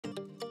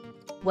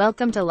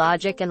Welcome to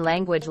Logic and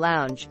Language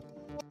Lounge.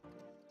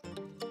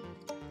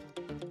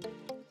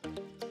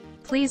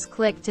 Please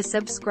click to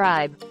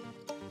subscribe.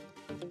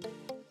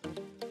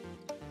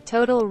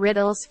 Total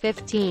riddles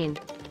 15.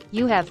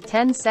 You have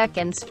 10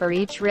 seconds for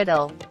each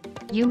riddle.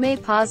 You may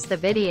pause the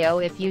video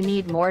if you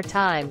need more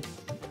time.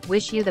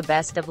 Wish you the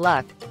best of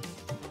luck.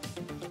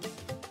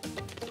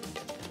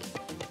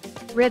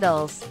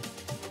 Riddles.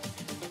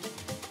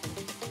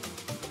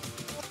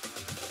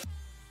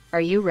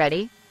 Are you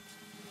ready?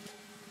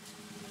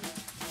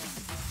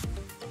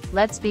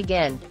 Let's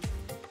begin.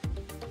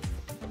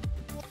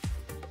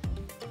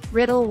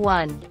 Riddle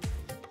 1.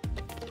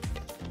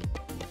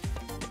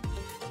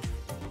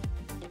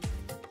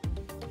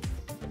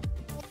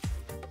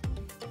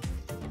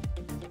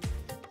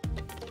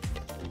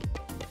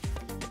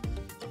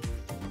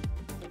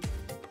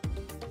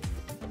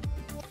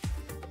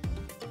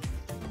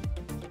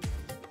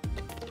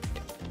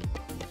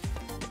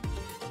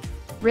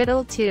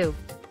 Riddle 2.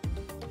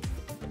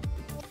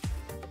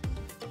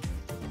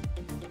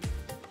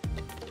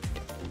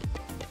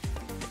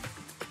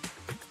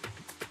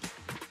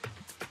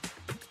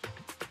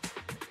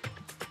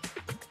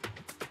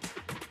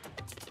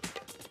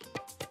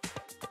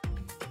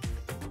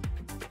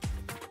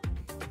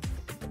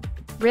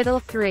 Riddle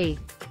 3.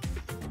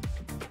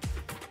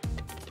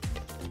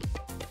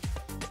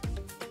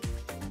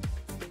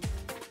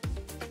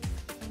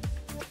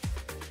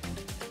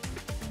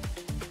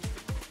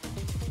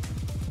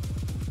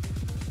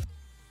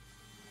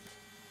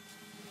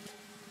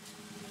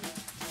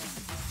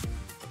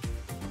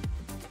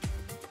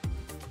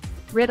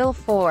 Riddle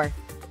 4.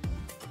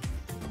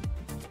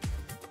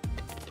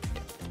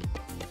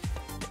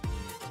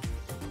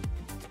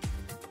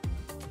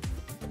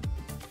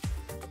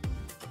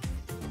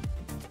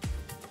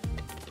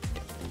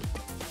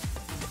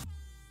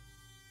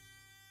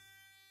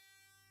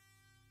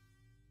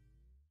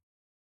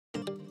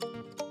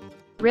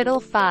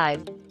 Riddle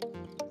 5.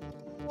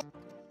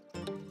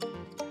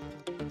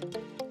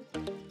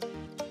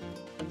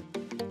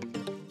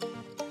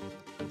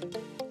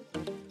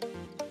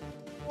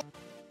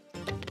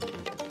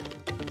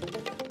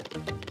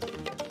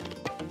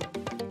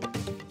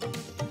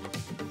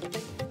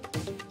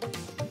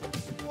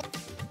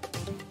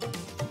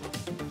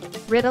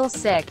 Riddle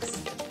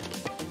 6.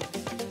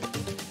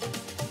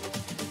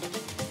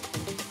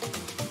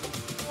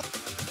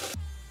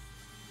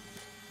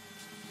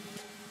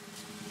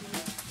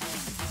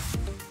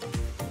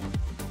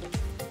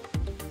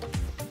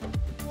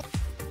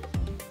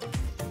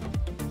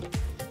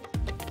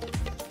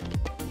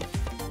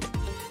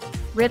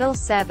 Riddle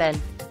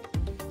 7.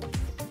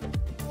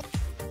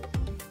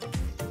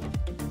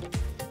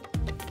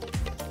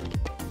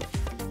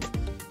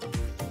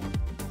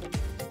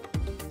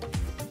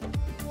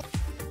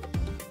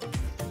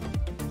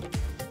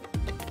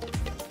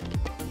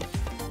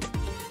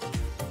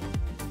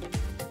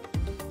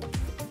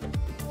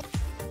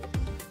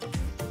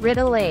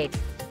 Riddle 8.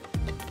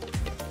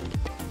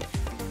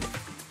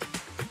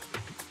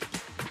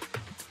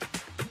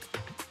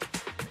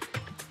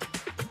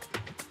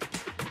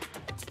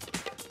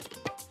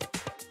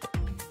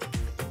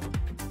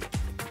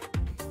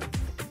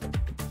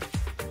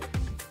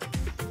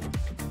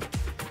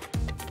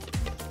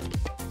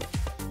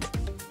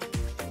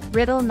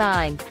 Riddle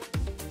 9.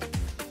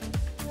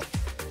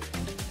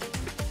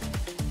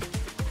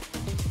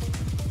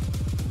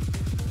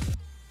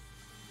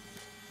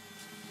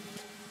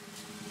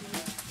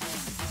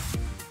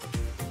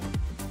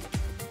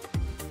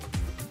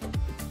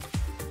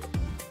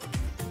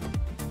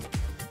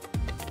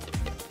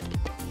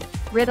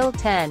 Riddle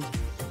 10.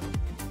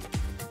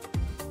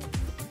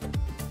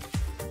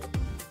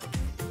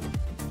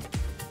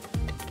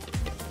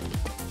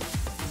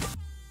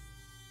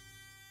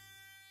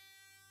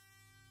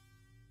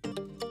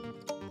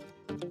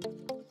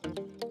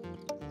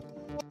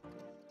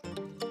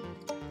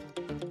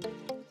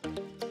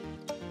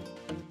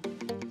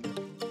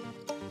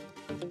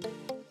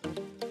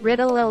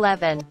 Riddle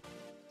 11.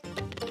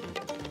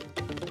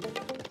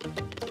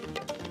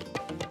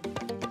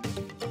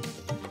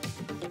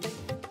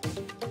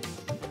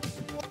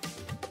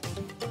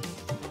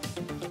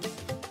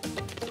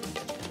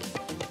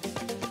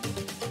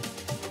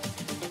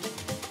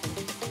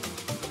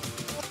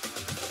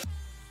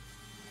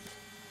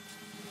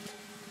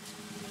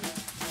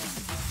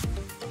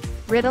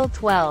 Riddle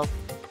 12.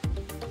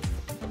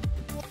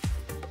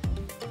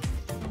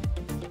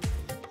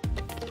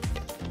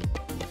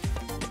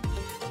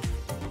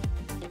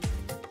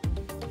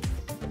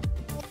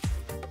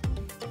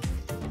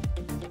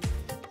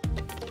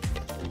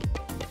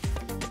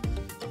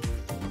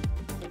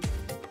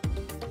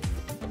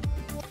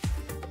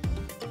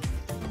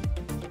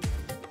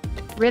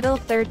 Riddle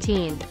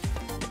 13.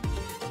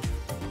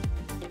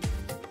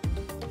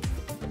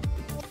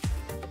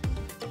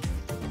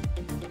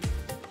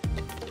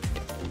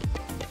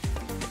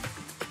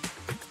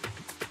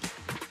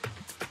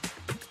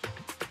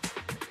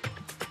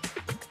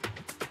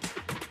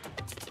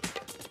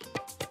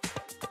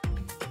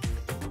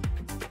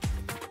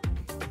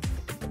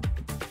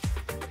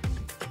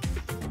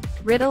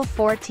 Riddle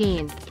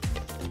 14.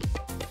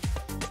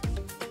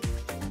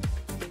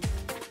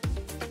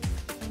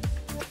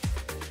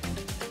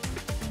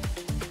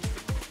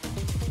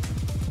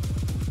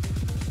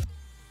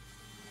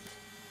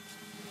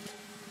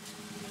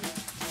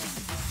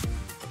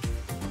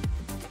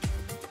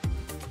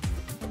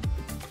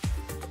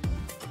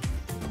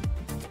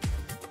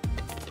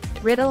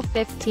 Riddle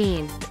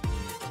 15.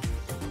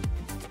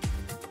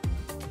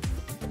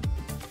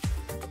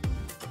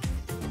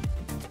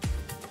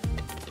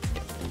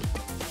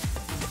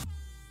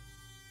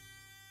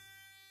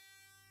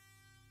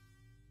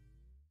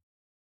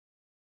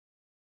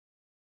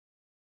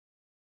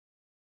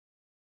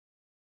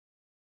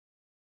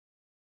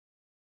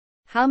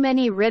 How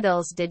many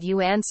riddles did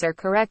you answer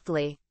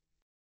correctly?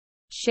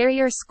 Share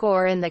your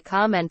score in the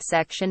comment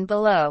section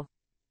below.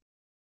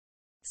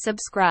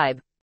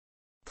 Subscribe.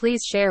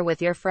 Please share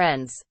with your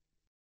friends.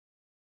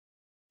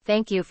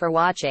 Thank you for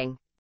watching.